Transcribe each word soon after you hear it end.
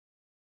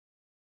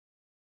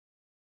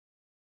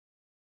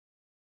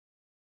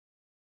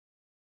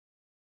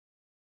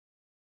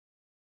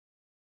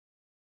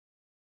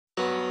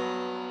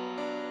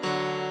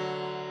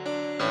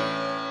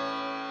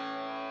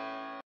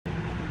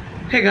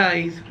Hey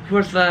guys,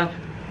 what's up?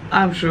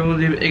 I'm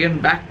Soumyadeep again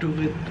back to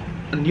with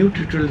a new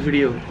tutorial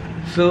video.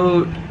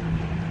 So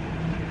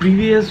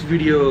previous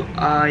video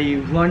I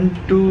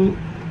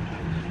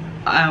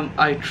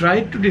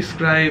tried to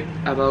describe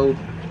about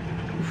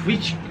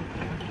which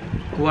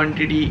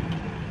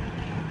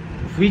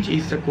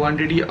is the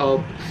quantity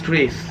of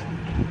stress.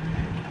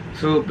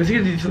 So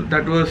basically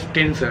that was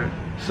tensor.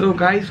 So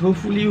guys,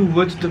 hopefully you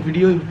watched the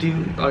video. If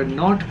you are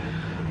not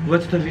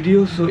watch the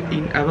video, so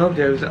in above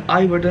there is an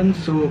I button,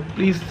 so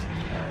please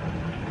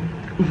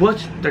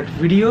watch that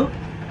video,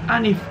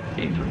 and if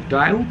you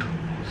doubt,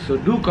 so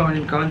do comment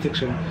in comment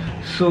section.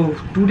 So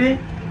today,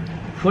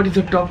 what is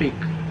the topic?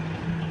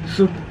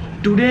 So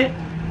today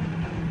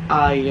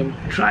I am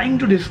trying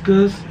to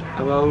discuss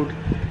about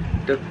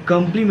the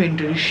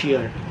complementary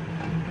shear.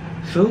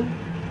 So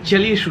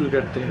चलिए शुरू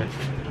करते हैं.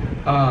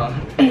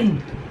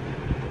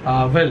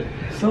 Well,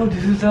 so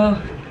this is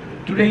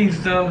today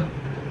is the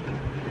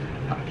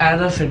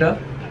as a setup.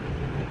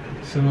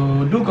 So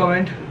do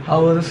comment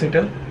how was the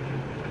setup.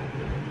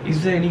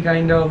 Is there any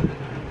kind of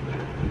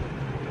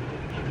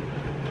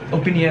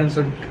opinions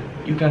that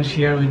you can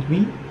share with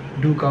me?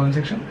 Do comment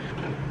section.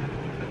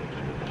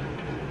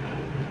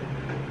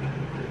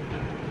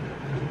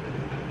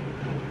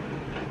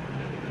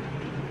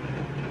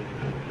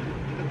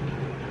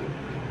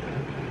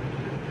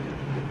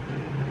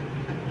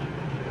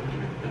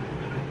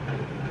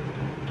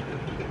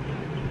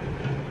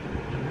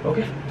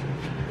 Okay,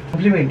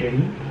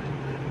 complementary.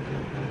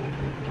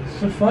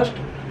 So first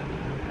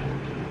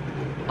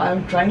I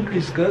am trying to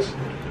discuss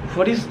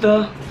what is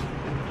the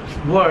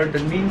word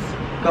that means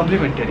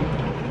complementary.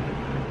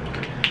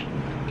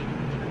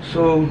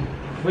 So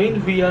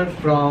when we are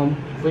from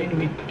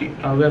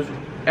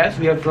as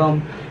we are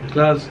from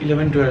class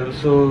 11-12,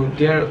 so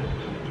there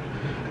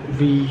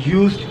we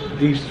used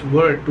this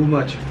word too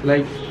much,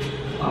 like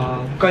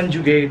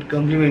conjugate,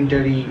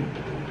 complementary.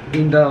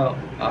 In the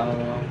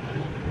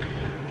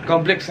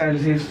complex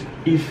analysis,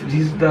 if this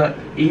is the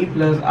a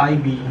plus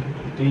ib,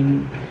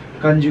 then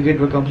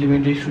conjugate or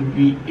complementary should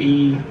be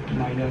a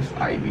minus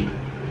ib.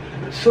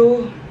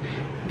 So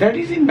that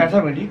is in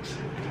mathematics,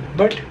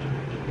 but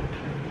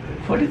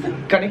what is the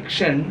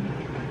connection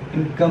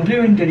in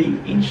complementary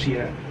in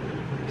shear?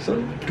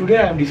 So today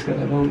I am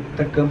discussing about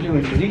the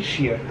complementary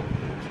shear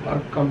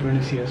or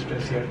complementary shear,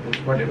 stress shear,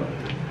 whatever.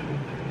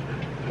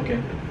 Okay,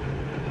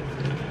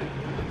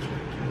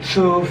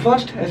 so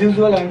first, as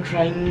usual, I am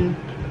trying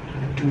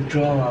to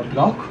draw a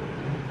block.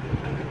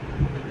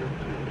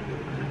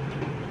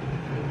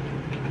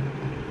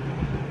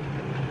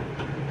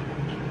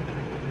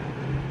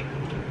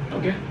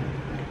 Okay,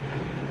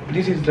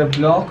 this is the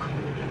block.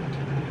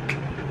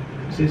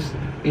 This is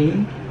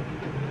A,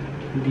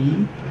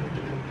 B,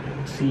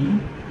 C,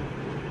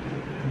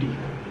 D.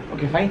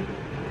 Okay, fine.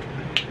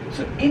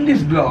 So in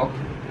this block,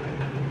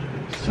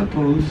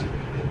 suppose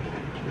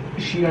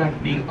shear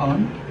acting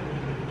on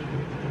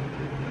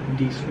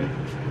this way.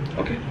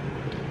 Okay,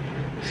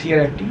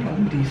 shear acting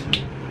on this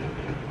way.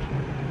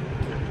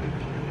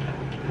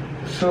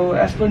 So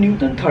as per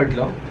Newton's third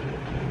law,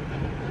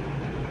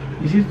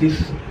 this is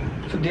this.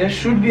 So there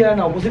should be an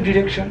opposite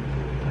direction.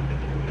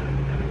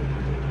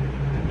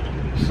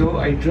 So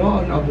I draw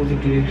an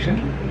opposite direction.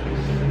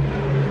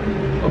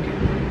 Okay,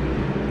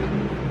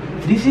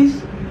 this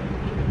is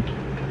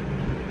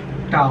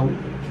tau.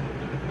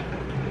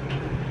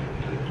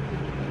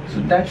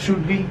 So that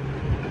should be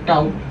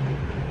tau.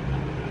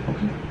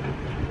 Okay,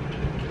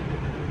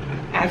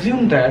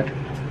 assume that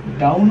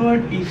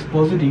downward is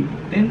positive,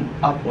 then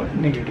upward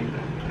negative.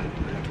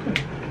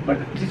 Okay. But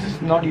this is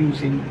not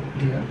using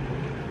here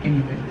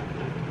anyway.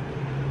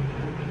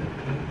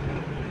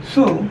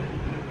 So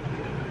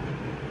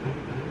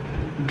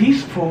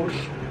this force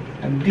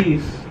and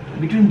this,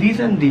 between this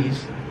and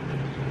this,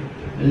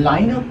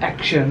 line of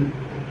action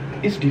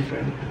is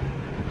different.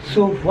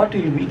 So what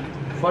will be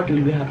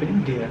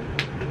happening there?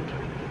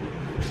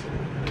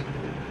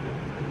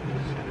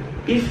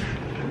 If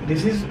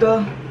this is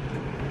the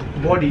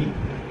body,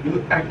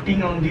 you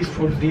acting on this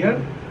force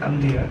there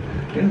and there,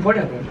 then what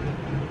happens?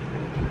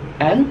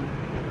 And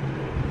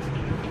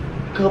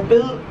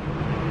couple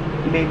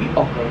may be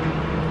occurred.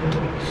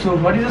 So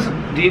what is the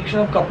direction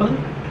of couple?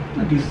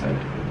 This side.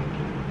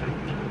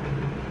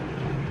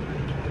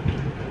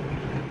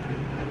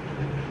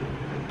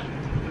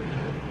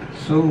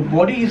 So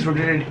body is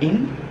rotated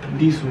in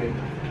this way.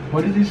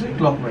 What is this way?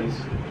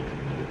 Clockwise.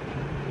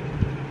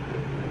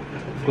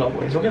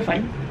 Clockwise. Okay,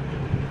 fine.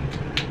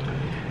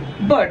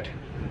 But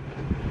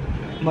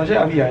मजा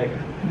अभी आएगा.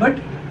 But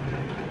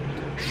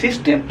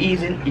system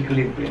is in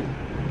equilibrium.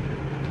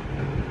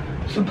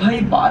 So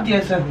भाई बात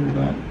ऐसा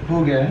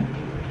हो गया है,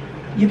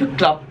 ये पे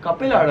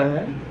कपल आ रहा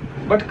है,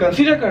 बट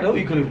कंसीडर कर रहा हूँ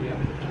इक्विलिब्रियम.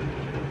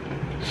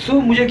 सो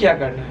मुझे क्या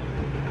करना है?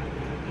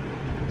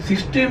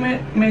 सिस्टम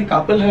में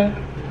कपल है,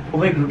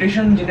 वो एक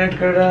रोटेशन जनरेट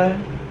कर रहा है,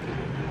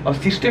 और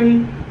सिस्टम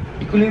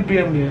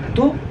इक्विलिब्रियम में है.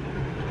 तो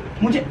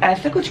मुझे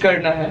ऐसा कुछ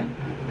करना है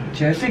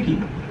जैसे कि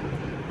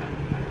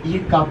ये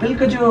कपल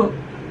का जो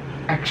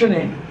एक्शन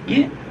है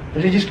ये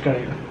रजिस्ट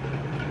करेगा.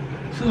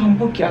 सो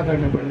हमको क्या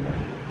करना पड़ेगा?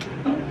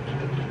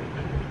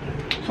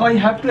 सो I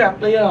have to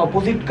apply a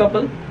opposite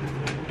couple.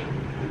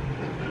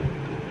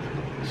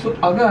 सो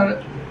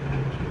अगर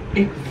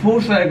एक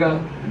फोर्स आएगा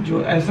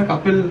जो ऐसा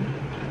कपल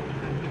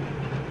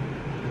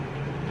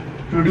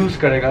प्रोड्यूस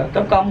करेगा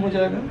तब काम हो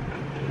जाएगा.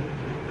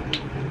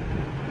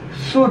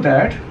 So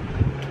that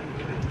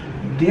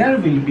there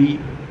will be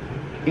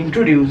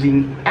introducing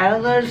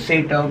another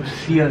set of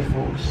shear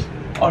force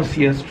or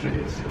shear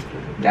stress.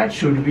 That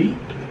should be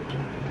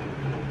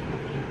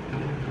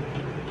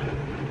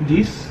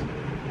this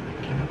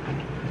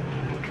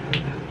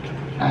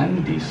and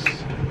this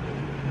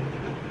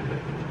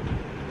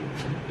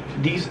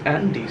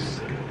and this.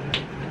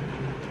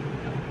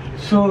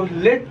 So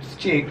let's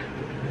check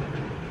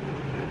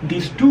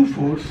these two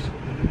force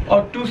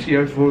or two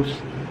shear force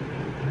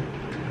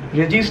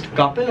resist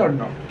couple or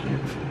not.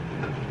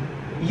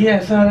 ये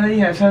ऐसा आ रहा है,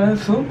 ये ऐसा आ रहा है.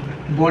 So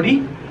body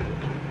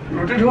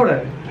rotate हो रहा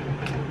है.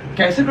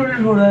 कैसे रोटेट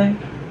हो रहा है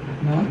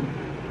ना?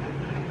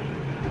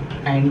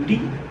 Anti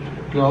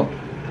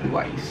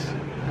clockwise.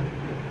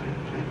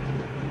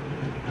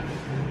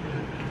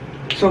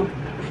 So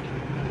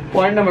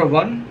point number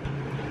 1,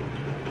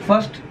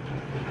 first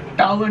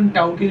tau and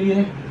tau के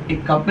लिए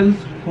एक कपल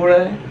हो रहा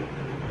है,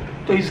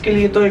 तो इसके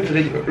लिए तो एक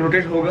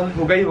रोटेट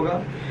होगा ही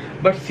होगा.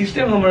 बट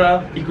सिस्टम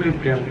हमारा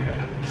इक्विलिब्रियम में है.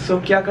 सो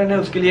क्या करना है?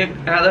 उसके लिए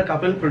अनदर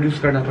कपल प्रोड्यूस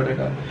करना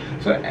पड़ेगा.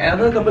 सो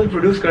अनदर कपल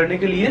प्रोड्यूस करने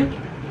के लिए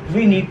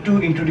we need to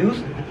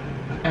introduce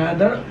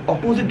another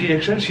opposite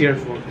direction shear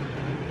force.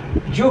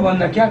 जो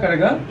बंदा क्या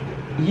करेगा?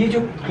 ये जो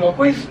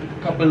क्लॉकवाइज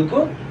कपल को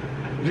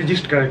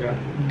रेजिस्ट करेगा.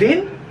 Then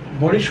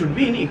body should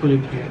be in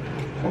equilibrium.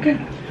 Okay,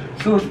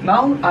 so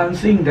now I am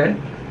saying that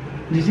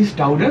this is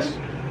tau dash,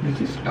 this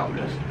is tau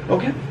dash.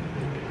 Okay,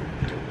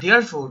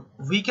 therefore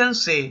we can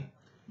say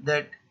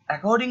that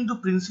according to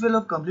principle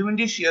of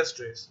complementary shear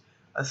stress,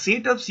 a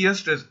set of shear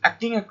stress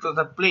acting across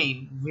the plane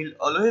will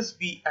always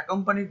be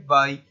accompanied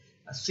by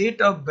a set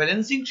of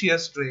balancing shear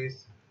stress.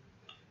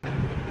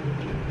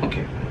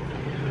 Okay,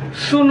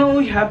 so now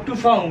we have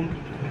to find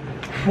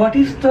what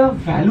is the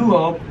value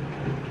of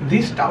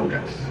this tau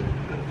dash.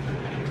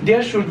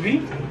 There should be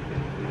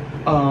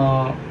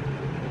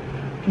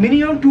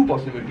minimum 2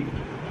 possibility.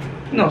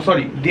 No,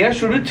 sorry, there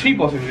should be 3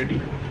 possibility.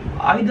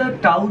 Either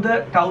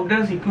tau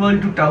dash equal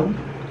to tau,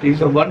 this is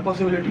the one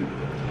possibility.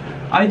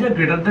 Either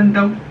greater than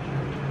tau,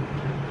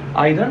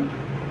 either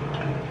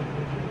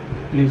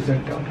less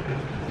than tau.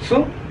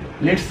 So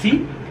let's see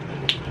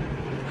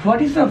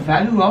what is the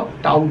value of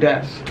tau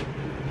dash.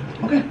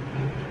 Okay,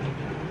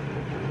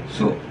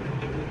 so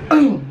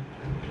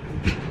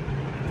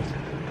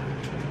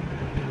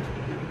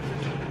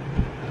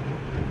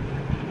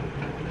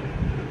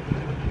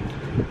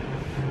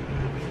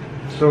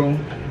so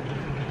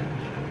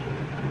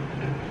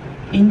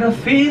in the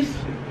phase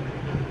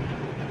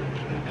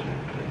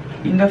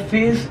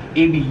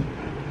AB,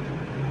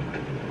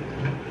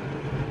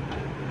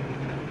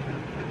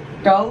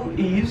 tau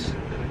is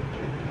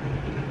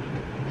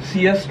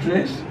shear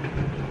stress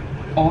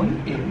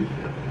on AB.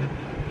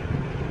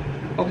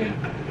 Okay,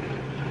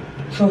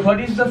 so what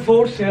is the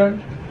force here?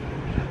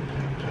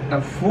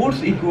 The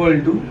force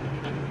equal to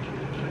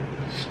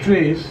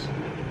stress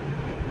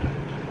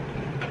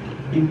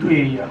into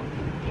area.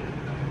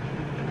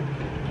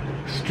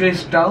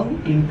 Stress tau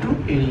into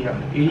area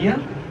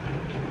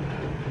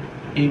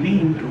AB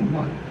into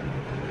 1.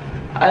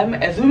 I am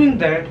assuming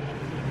that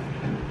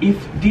if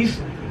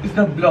this is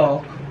the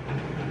block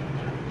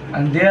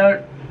and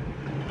their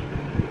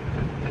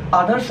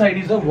other side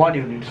is a 1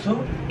 unit,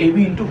 so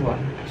AB into 1.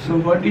 So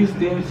what is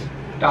this?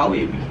 Tau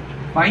AB.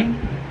 Fine.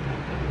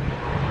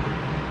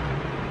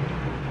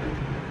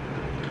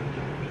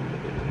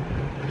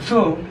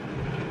 So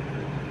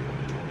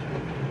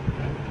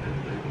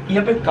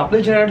यहाँ पे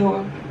couple generate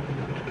होगा,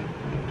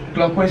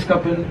 clockwise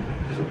couple.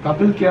 सो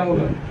couple क्या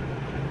होगा?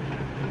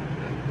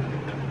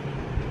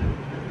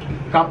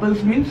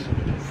 Couples means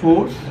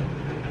force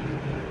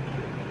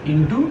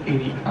into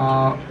area.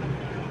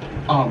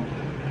 Arm.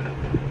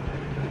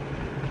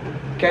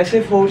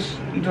 कैसे force?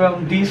 मतलब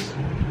this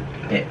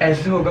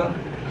ऐसे होगा.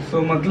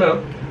 सो मतलब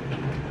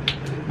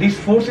this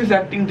force is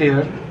acting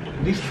there,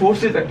 this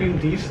force is acting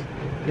this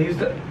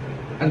is the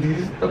and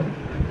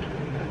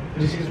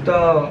this is the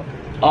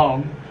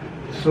arm.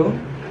 So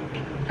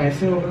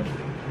ऐसे होगा.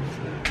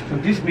 So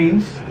this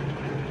means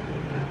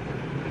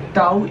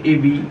tau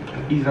AB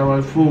is our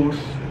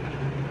force.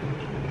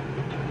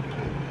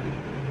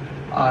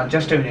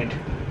 Just a minute.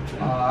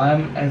 I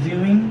am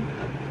assuming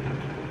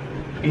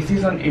this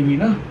is on AB,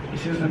 na?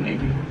 This is on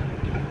AB.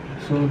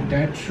 So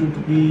that should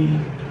be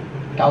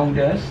tau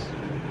dash.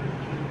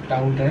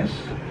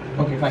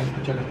 Okay, fine.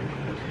 चलो.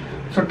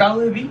 So tau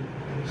AB.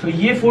 So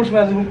ये force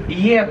मैं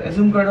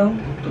assume कर रहा हूँ,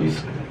 तो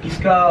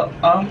इसका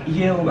arm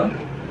ये होगा.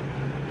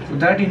 So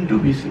that into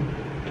BC.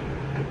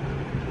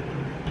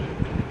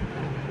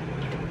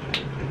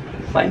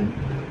 Fine.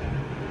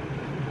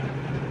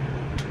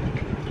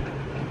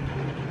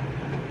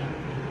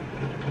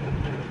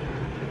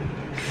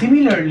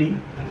 Similarly,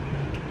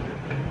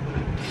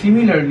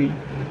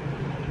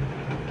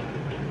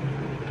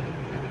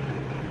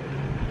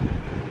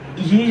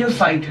 ये जो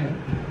साइड है,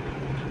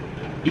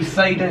 इस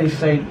साइड एंड इस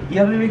साइड,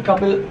 यहाँ पे भी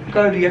कपल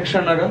का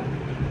रिएक्शन आएगा,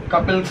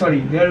 couple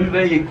sorry there will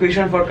be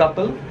equation for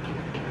couple,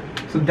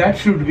 so that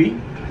should be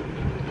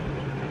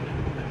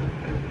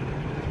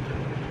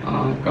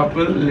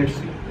couple, let's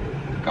see,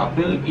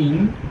 couple in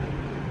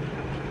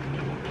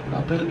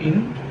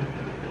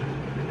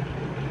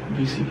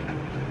BC,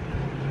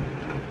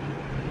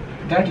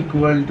 that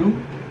equal to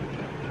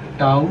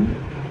tau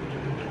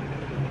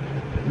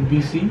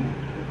BC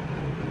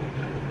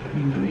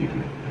into AB.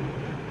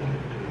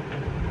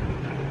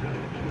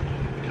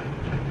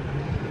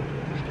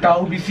 Tau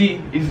BC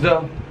is the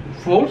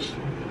force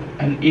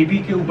and AB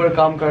के ऊपर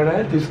काम कर रहा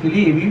है, तो इसके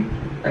लिए AB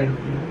add हो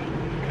गया.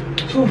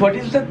 So what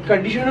is the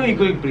condition of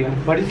equilibrium?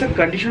 What is the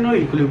condition of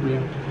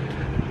equilibrium?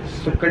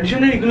 So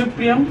condition of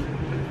equilibrium,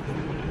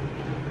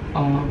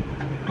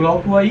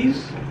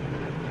 clockwise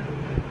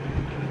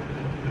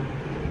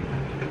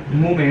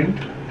movement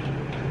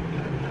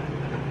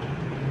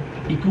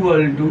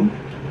equal to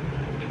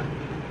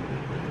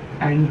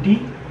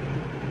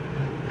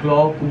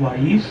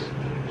anti-clockwise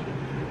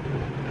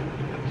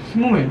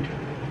movement.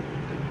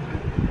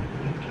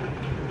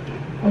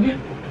 Okay.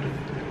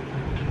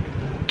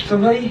 So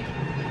भाई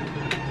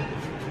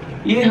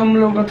ये हम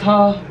लोग का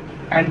था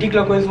एंटी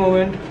क्लॉकवाइज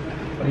मूवमेंट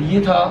और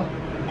ये था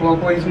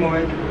क्लॉकवाइज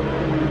मूवमेंट.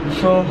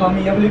 सो हम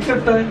यहाँ पे लिख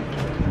सकते हैं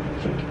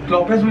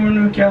क्लॉकवाइज मूवमेंट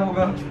में क्या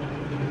होगा,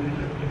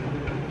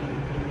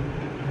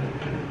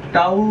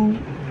 tau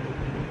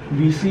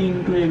BC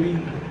into AB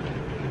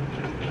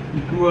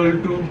equal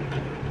to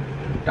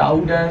tau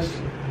dash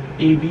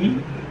AB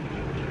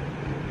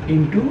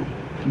into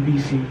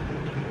BC.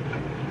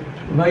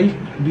 भाई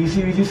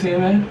BC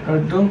सेम है, कर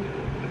दो.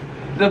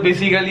 तो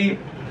basically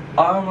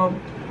arm of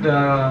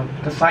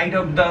the side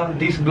of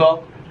this block,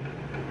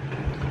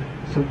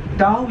 so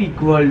tau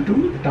equal to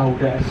tau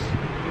dash.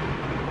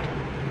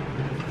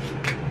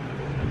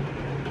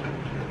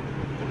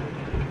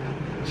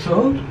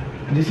 So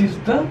this is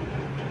the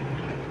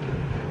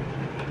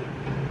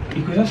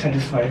equation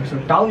satisfied. So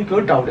tau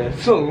equal to tau dash.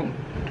 So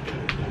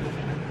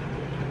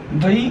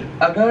भाई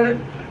अगर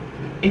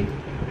एक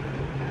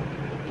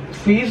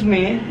phase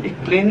में एक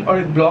प्लेन और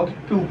एक ब्लॉक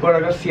के ऊपर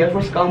अगर शियर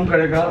फोर्स काम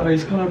करेगा और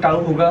इसका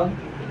टाउ होगा,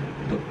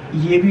 तो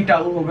ये भी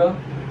टाउ होगा,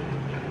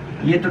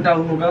 ये तो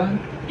टाउ होगा,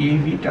 ये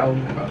भी टाउ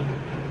होगा.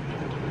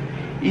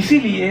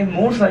 इसीलिए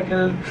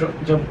मोटरसाइकिल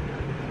जब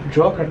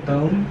ड्रॉ करता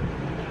हूँ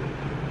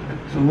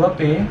तो वहाँ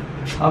पे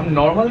हम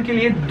नॉर्मल के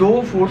लिए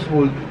दो फोर्स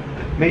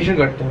मेजर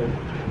करते हैं,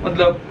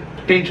 मतलब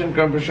टेंशन,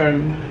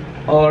 कंप्रेशन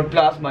और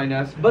प्लस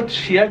माइनस, बट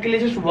शेयर के लिए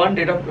जस्ट वन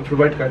डेटा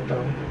प्रोवाइड करता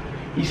हूँ.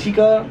 इसी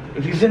का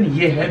रीजन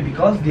ये है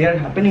because they are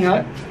happening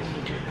are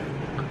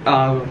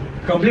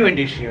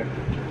complementary shear.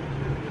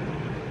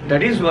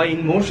 That is why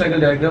in motorcycle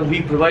diagram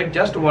we provide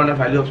just one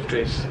value of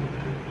stress,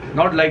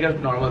 not like a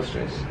normal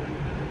stress.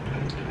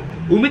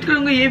 उम्मीद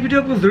करूंगा ये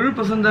वीडियो आपको जरूर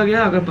पसंद आ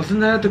गया. अगर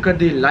पसंद आया तो कर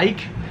they like,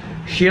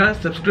 share,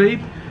 subscribe,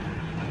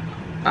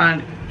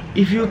 and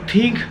if you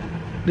think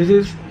this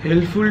is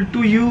helpful to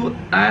you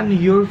and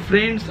your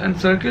friends and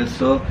circles,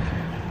 so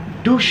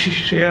do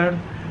share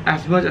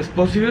as much as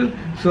possible.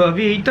 So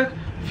अभी यहीं तक,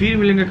 फिर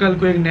मिलेंगे कल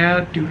को एक नया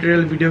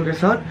ट्यूटोरियल वीडियो के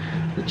साथ.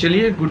 तो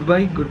चलिए, good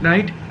bye, good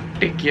night,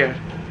 take care.